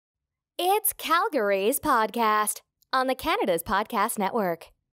It's Calgary's podcast on the Canada's Podcast Network.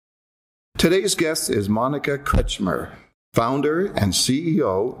 Today's guest is Monica Kretschmer, founder and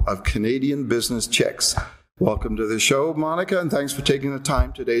CEO of Canadian Business Chicks. Welcome to the show, Monica, and thanks for taking the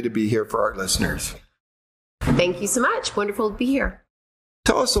time today to be here for our listeners. Thank you so much. Wonderful to be here.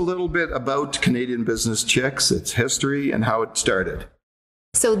 Tell us a little bit about Canadian Business Chicks, its history, and how it started.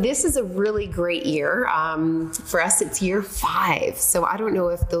 So this is a really great year. For us, it's year 5. So I don't know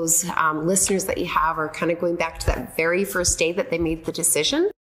if those listeners that you have are kind of going back to that very first day that they made the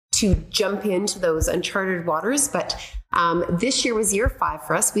decision to jump into those uncharted waters. But this year was year 5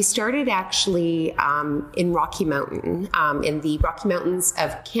 for us. We started actually in Rocky Mountain, in the Rocky Mountains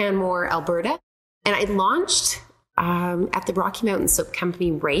of Canmore, Alberta. And I launched at the Rocky Mountain Soap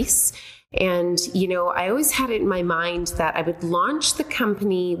Company race. And, you know, I always had it in my mind that I would launch the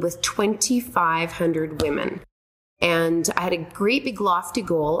company with 2,500 women. And I had a great big lofty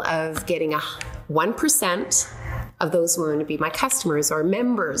goal of getting 1% of those women to be my customers or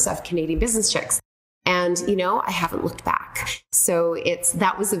members of Canadian Business Chicks. And, you know, I haven't looked back. So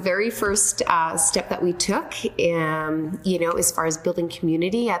that was the very first step that we took. You know, as far as building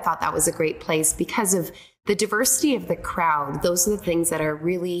community, I thought that was a great place because of the diversity of the crowd. Those are the things that are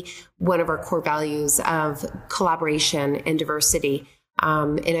really one of our core values of collaboration and diversity.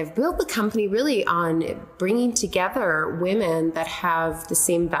 And I've built the company really on bringing together women that have the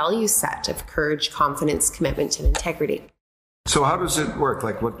same value set of courage, confidence, commitment, and integrity. So how does it work?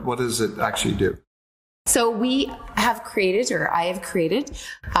 Like, what does it actually do? So we have created, or I have created,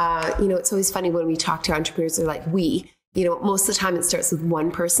 you know, it's always funny when we talk to entrepreneurs, they're like, you know, most of the time it starts with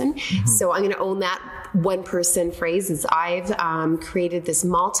one person. Mm-hmm. So I'm going to own that one person phrase. Is I've created this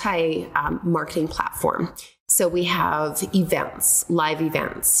multi-marketing platform. So we have events, live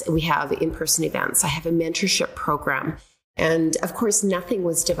events. We have in-person events. I have a mentorship program. And of course, nothing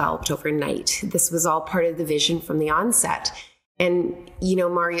was developed overnight. This was all part of the vision from the onset. And, you know,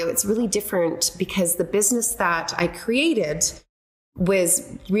 Mario, it's really different because the business that I created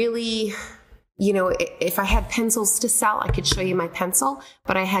was really, you know, if I had pencils to sell, I could show you my pencil,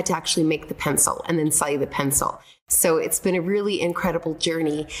 but I had to actually make the pencil and then sell you the pencil. So it's been a really incredible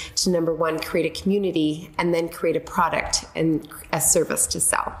journey to, number one, create a community and then create a product and a service to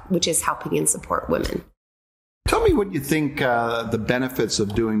sell, which is helping and support women. Tell me what you think the benefits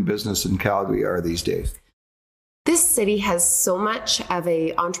of doing business in Calgary are these days. This city has so much of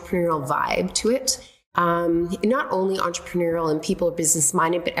a entrepreneurial vibe to it. Not only entrepreneurial and people are business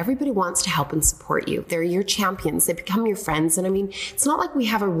minded, but everybody wants to help and support you. They're your champions. They become your friends. And I mean, it's not like we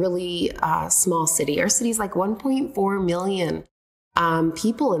have a really small city. Our city is like 1.4 million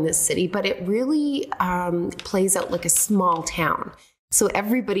people in this city, but it really plays out like a small town. So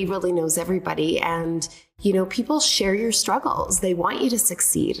everybody really knows everybody. And, you know, people share your struggles. They want you to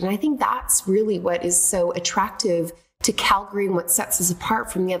succeed. And I think that's really what is so attractive to Calgary and what sets us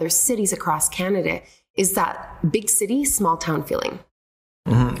apart from the other cities across Canada is that big city, small town feeling.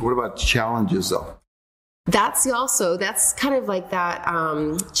 Mm-hmm. What about challenges though? That's kind of like that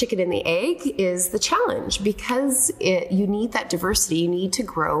chicken and the egg is the challenge because you need that diversity. You need to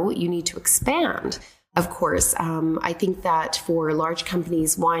grow. You need to expand. Of course, I think that for large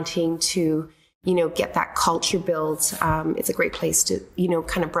companies wanting to, you know, get that culture built, it's a great place to, you know,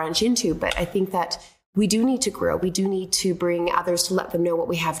 kind of branch into. But I think that we do need to grow. We do need to bring others to let them know what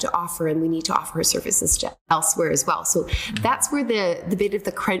we have to offer, and we need to offer our services to elsewhere as well. So that's where the bit of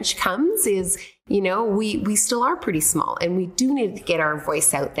the crunch comes is, you know, we still are pretty small, and we do need to get our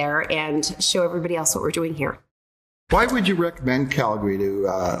voice out there and show everybody else what we're doing here. Why would you recommend Calgary to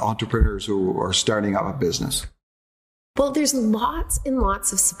entrepreneurs who are starting up a business? Well, there's lots and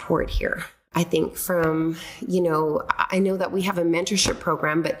lots of support here. I think from, you know, I know that we have a mentorship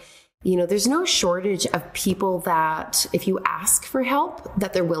program, but, you know, there's no shortage of people that if you ask for help,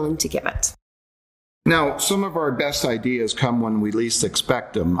 that they're willing to give it. Now, some of our best ideas come when we least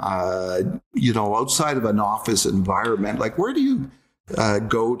expect them. You know, outside of an office environment, like where do you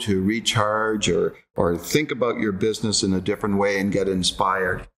go to recharge or think about your business in a different way and get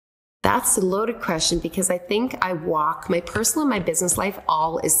inspired? That's a loaded question because I think I walk my personal and my business life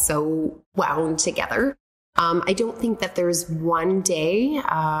all is so wound together. I don't think that there's one day,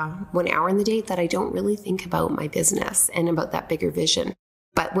 1 hour in the day that I don't really think about my business and about that bigger vision.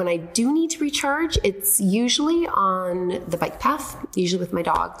 But when I do need to recharge, it's usually on the bike path, usually with my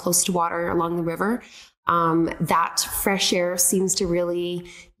dog close to water along the river. That fresh air seems to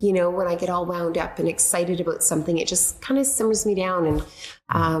really, you know, when I get all wound up and excited about something, it just kind of simmers me down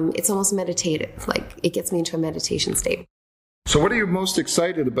and it's almost meditative. Like it gets me into a meditation state. So what are you most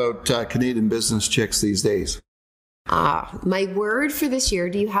excited about Canadian Business Chicks these days? My word for this year.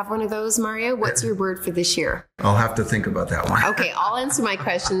 Do you have one of those, Mario? What's your word for this year? I'll have to think about that one. Okay, I'll answer my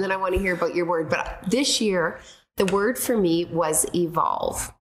question, then I want to hear about your word. But this year, the word for me was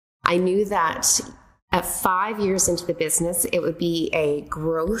evolve. I knew that at 5 years into the business, it would be a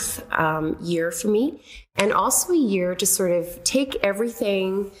growth year for me, and also a year to sort of take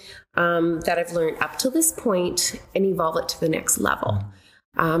everything that I've learned up to this point and evolve it to the next level.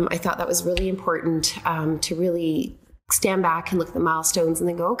 I thought that was really important to really stand back and look at the milestones and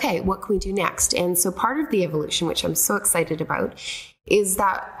then go, okay, what can we do next? And so part of the evolution, which I'm so excited about, is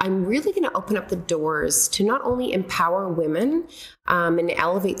that I'm really going to open up the doors to not only empower women and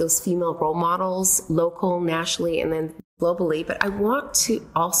elevate those female role models, local, nationally, and then globally, but I want to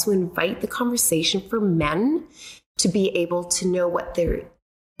also invite the conversation for men to be able to know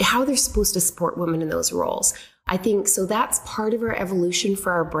how they're supposed to support women in those roles. I think so that's part of our evolution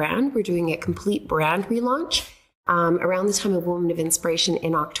for our brand. We're doing a complete brand relaunch around the time of Women of Inspiration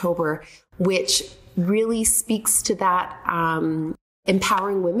in October, which really speaks to that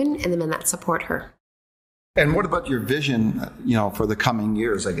empowering women and the men that support her. And what about your vision, for the coming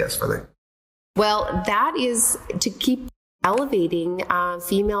years, I guess, Well, that is to keep elevating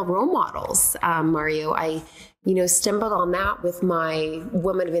female role models, Mario. I stumbled on that with my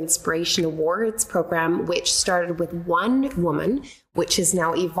Women of Inspiration Awards program, which started with one woman, which has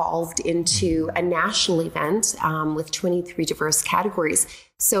now evolved into a national event with 23 diverse categories.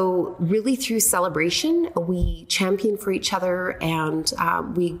 So really through celebration, we champion for each other and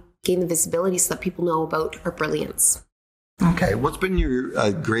we gain the visibility so that people know about our brilliance. Okay. What's been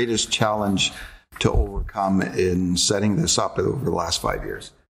your greatest challenge to overcome in setting this up over the last 5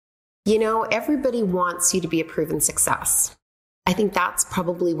 years? Everybody wants you to be a proven success. I think that's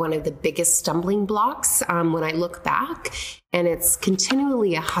probably one of the biggest stumbling blocks when I look back, and it's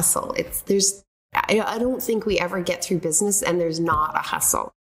continually a hustle. I don't think we ever get through business and there's not a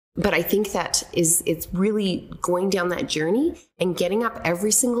hustle. But I think it's really going down that journey and getting up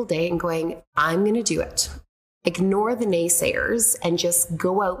every single day and going, I'm going to do it. Ignore the naysayers and just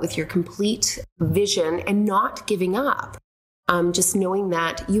go out with your complete vision and not giving up. Just knowing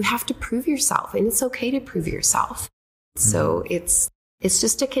that you have to prove yourself and it's okay to prove yourself. So it's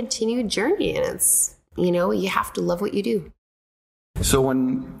just a continued journey, and it's, you have to love what you do. So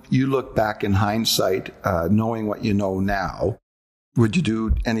when you look back in hindsight, knowing what you know now, would you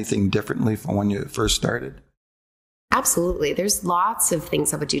do anything differently from when you first started? Absolutely. There's lots of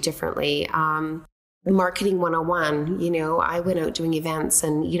things I would do differently. Marketing 101, I went out doing events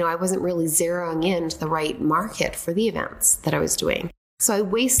and, I wasn't really zeroing into the right market for the events that I was doing. So I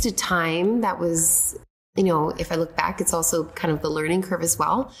wasted time that was, if I look back, it's also kind of the learning curve as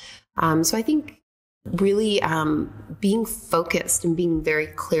well. So I think really being focused and being very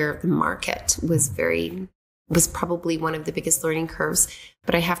clear of the market was probably one of the biggest learning curves.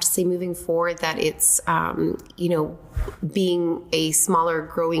 But I have to say, moving forward, that it's, being a smaller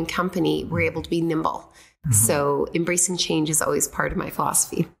growing company, we're able to be nimble. Mm-hmm. So embracing change is always part of my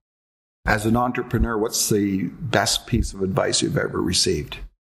philosophy. As an entrepreneur, what's the best piece of advice you've ever received?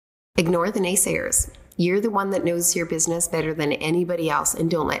 Ignore the naysayers. You're the one that knows your business better than anybody else, and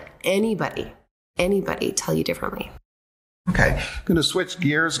don't let anybody tell you differently. Okay, I'm going to switch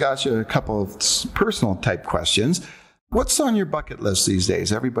gears. Got you a couple of personal type questions. What's on your bucket list these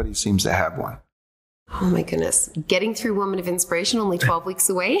days? Everybody seems to have one. Oh my goodness. Getting through Women of Inspiration, only 12 weeks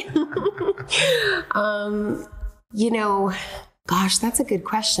away. Gosh, that's a good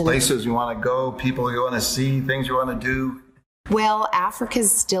question. Places you want to go, people you want to see, things you want to do. Well, Africa's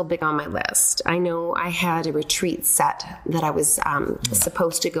still big on my list. I know I had a retreat set that I was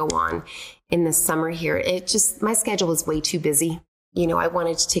supposed to go on in the summer here. My schedule was way too busy. I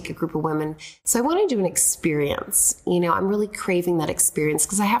wanted to take a group of women. So I wanted to do an experience. I'm really craving that experience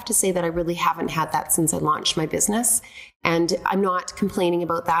because I have to say that I really haven't had that since I launched my business. And I'm not complaining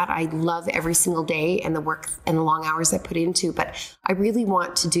about that. I love every single day and the work and the long hours I put into, but I really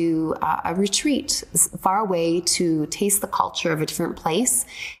want to do a retreat far away to taste the culture of a different place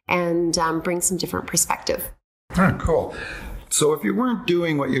and bring some different perspective. Oh, cool. So if you weren't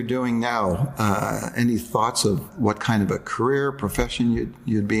doing what you're doing now, any thoughts of what kind of a career, profession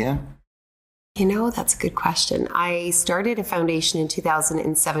you'd be in? That's a good question. I started a foundation in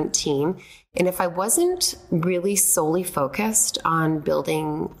 2017. And if I wasn't really solely focused on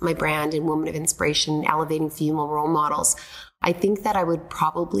building my brand and Women of Inspiration, elevating female role models, I think that I would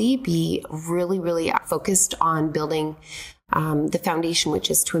probably be really, really focused on building the foundation, which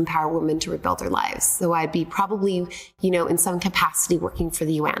is to empower women to rebuild their lives. So I'd be probably, in some capacity working for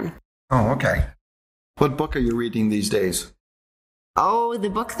the UN. Oh, okay. What book are you reading these days? Oh, the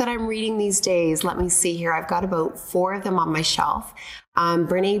book that I'm reading these days, let me see here. I've got about 4 of them on my shelf.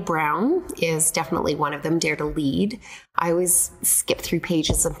 Brene Brown is definitely one of them, Dare to Lead. I always skip through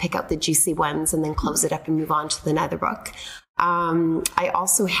pages and pick out the juicy ones and then close it up and move on to another book. I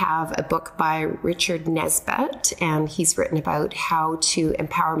also have a book by Richard Nesbitt, and he's written about how to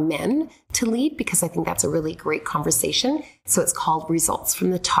empower men to lead, because I think that's a really great conversation. So it's called Results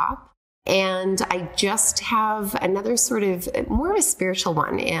from the Top. And I just have another sort of more of a spiritual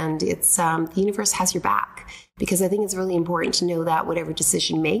one, and it's The Universe Has Your Back, because I think it's really important to know that whatever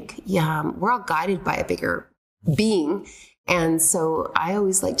decision you make, we're all guided by a bigger being. And so I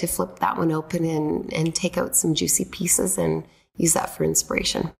always like to flip that one open and take out some juicy pieces and use that for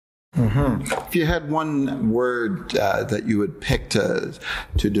inspiration. Mm-hmm. If you had one word that you would pick to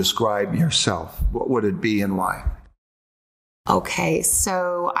describe yourself, what would it be and why? Okay,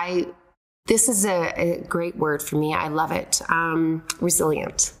 so this is a great word for me. I love it.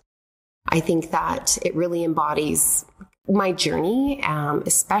 Resilient. I think that it really embodies my journey,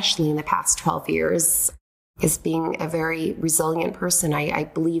 especially in the past 12 years, as being a very resilient person. I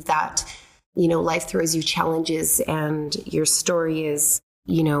believe that, life throws you challenges, and your story is,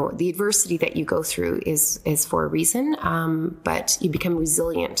 the adversity that you go through is for a reason. But you become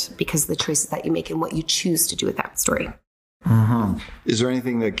resilient because of the choices that you make and what you choose to do with that story. Mm-hmm. Is there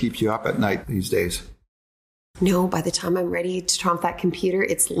anything that keeps you up at night these days? No, by the time I'm ready to turn off that computer,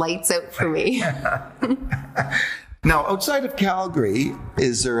 it's lights out for me. Now, outside of Calgary,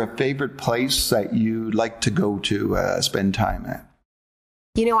 is there a favorite place that you like to go to spend time at?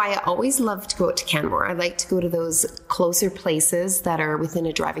 I always love to go out to Canmore. I like to go to those closer places that are within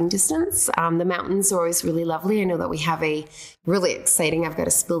a driving distance. The mountains are always really lovely. I know that we have a really exciting, I've got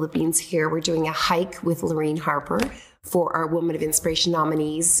to spill the beans here. We're doing a hike with Lorraine Harper for our Women of Inspiration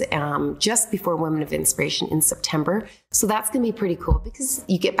nominees just before Women of Inspiration in September. So that's going to be pretty cool because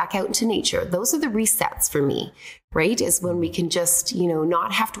you get back out into nature. Those are the resets for me, right? Is when we can just,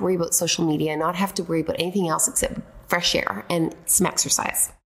 not have to worry about social media, not have to worry about anything else except fresh air and some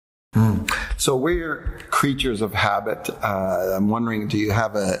exercise. So we're creatures of habit. I'm wondering, do you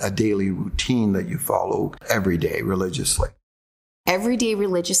have a daily routine that you follow every day religiously? Every day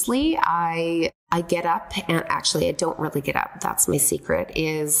religiously, I get up, and actually I don't really get up. That's my secret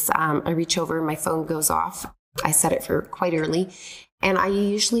is I reach over, my phone goes off. I set it for quite early, and I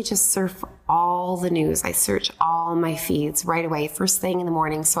usually just surf all the news. I search all my feeds right away, first thing in the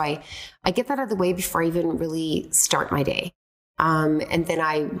morning. So I get that out of the way before I even really start my day. And then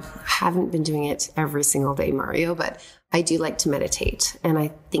I haven't been doing it every single day, Mario, but I do like to meditate. And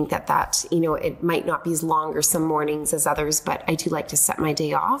I think that, it might not be as long or some mornings as others, but I do like to set my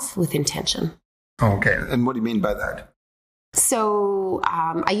day off with intention. Okay. And what do you mean by that? So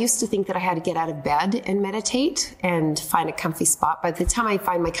I used to think that I had to get out of bed and meditate and find a comfy spot. By the time I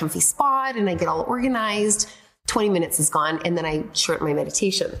find my comfy spot and I get all organized, 20 minutes is gone, and then I shorten my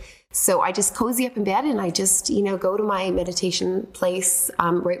meditation. So I just cozy up in bed and I just, go to my meditation place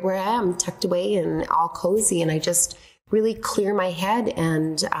right where I am, tucked away and all cozy. And I just really clear my head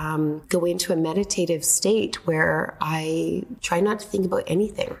and go into a meditative state where I try not to think about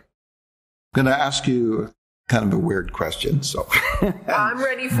anything. I'm going to ask you kind of a weird question. So I'm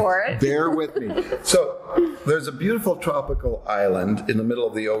ready for it. Bear with me. So there's a beautiful tropical island in the middle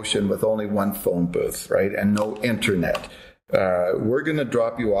of the ocean with only one phone booth, right? And no internet. We're going to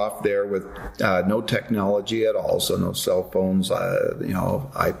drop you off there with no technology at all. So no cell phones,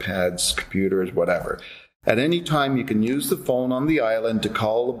 iPads, computers, whatever. At any time, you can use the phone on the island to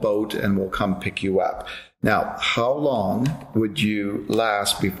call a boat and we'll come pick you up. Now, how long would you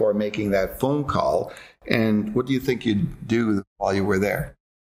last before making that phone call? And what do you think you'd do while you were there?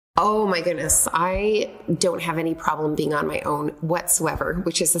 Oh my goodness. I don't have any problem being on my own whatsoever,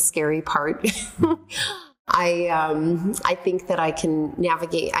 which is the scary part. I think that I can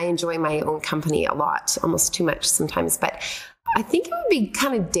navigate. I enjoy my own company a lot, almost too much sometimes, but I think it would be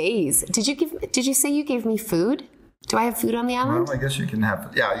kind of days. Did you say you gave me food? Do I have food on the island? Well, I guess you can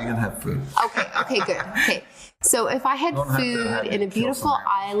have food. Okay, good. Okay. So if I had food in a beautiful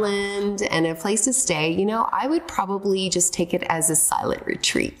island and a place to stay, I would probably just take it as a silent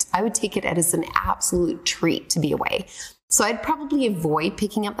retreat. I would take it as an absolute treat to be away. So I'd probably avoid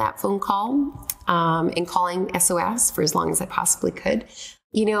picking up that phone call and calling SOS for as long as I possibly could.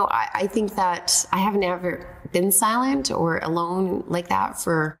 I think that I haven't ever been silent or alone like that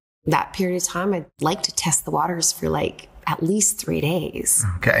for that period of time. I'd like to test the waters for at least 3 days.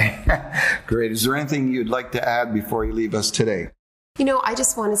 Okay, great. Is there anything you'd like to add before you leave us today? I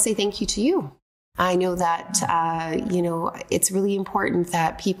just want to say thank you to you. I know that, it's really important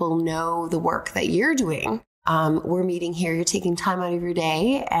that people know the work that you're doing we're meeting here. You're taking time out of your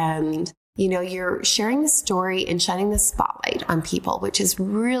day and, you're sharing the story and shining the spotlight on people, which is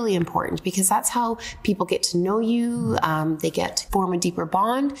really important because that's how people get to know you. They get to form a deeper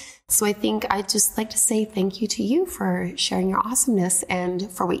bond. So I think I'd just like to say thank you to you for sharing your awesomeness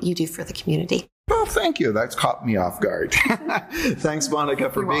and for what you do for the community. Well, thank you. That's caught me off guard. Thanks, Monica,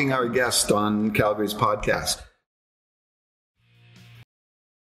 for being our guest on Calgary's podcast.